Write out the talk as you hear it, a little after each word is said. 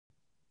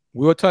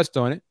Will touched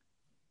on it.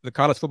 The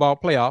college football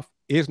playoff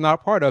is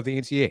not part of the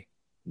NCAA.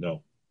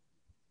 No.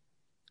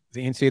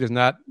 The NCAA does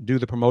not do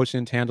the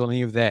promotions, handle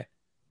any of that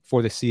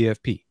for the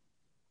CFP.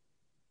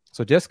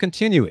 So just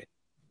continue it.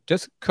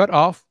 Just cut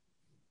off,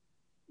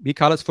 be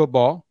college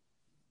football,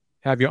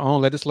 have your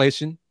own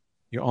legislation,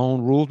 your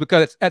own rules,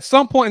 because at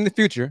some point in the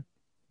future,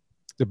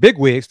 the big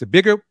wigs, the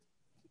bigger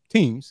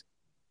teams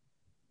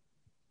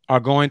are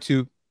going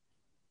to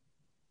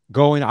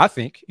go in, I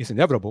think it's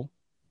inevitable,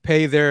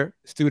 pay their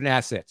student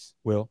assets,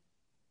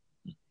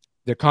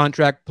 their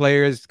contract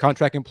players,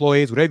 contract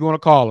employees, whatever you want to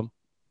call them.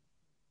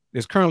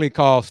 It's currently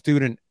called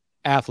student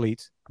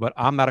athletes, but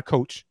I'm not a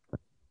coach.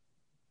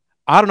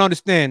 I don't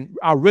understand.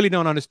 I really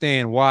don't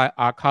understand why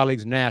our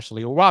colleagues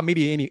nationally or why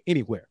media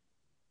anywhere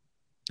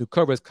who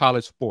covers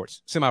college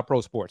sports,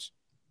 semi-pro sports,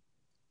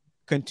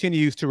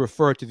 continues to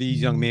refer to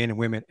these young men and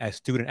women as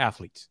student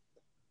athletes.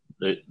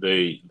 They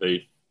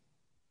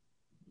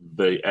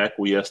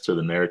acquiesce to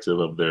the narrative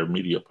of their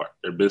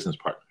their business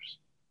partners.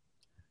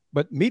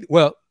 But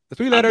the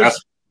three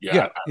letters,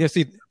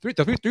 see,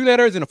 the three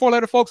letters and the four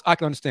letter folks, I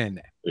can understand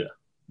that. Yeah,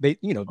 they,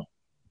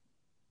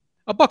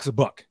 a buck's a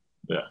buck.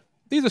 Yeah,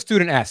 these are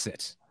student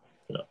assets.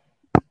 Yeah,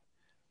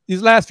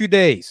 these last few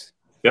days,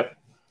 yep,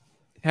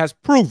 has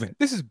proven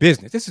this is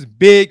business. This is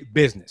big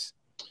business.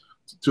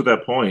 To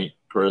that point,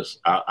 Chris,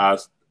 I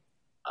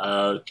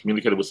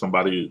communicated with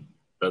somebody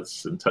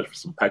that's in touch with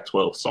some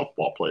Pac-12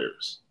 softball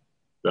players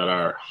that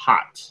are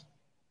hot,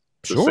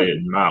 to say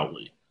it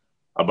mildly,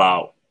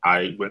 about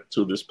I went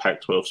to this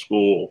Pac-12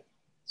 school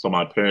so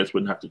my parents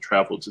wouldn't have to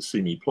travel to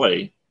see me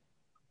play.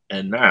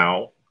 And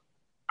now,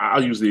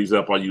 I'll use the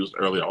example I used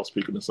earlier. I was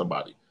speaking to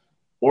somebody.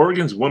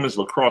 Oregon's women's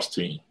lacrosse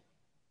team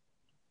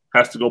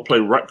has to go play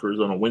Rutgers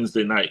on a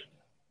Wednesday night,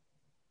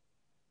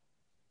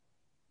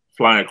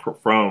 flying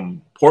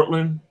from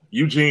Portland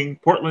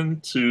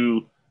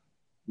to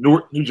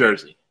Newark, New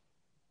Jersey.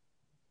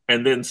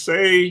 And then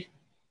say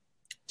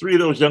 3 of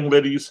those young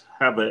ladies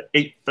have an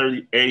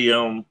 8:30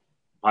 a.m.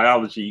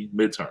 biology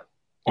midterm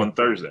on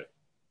Thursday.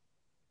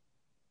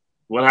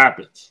 What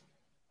happens?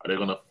 They're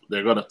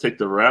gonna take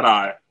the red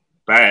eye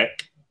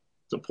back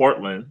to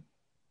Portland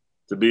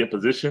to be in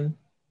position?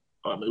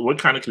 I mean, what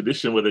kind of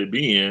condition would they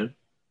be in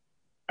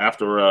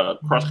after a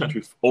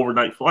cross-country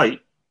overnight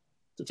flight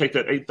to take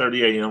that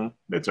 8:30 a.m.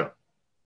 midterm?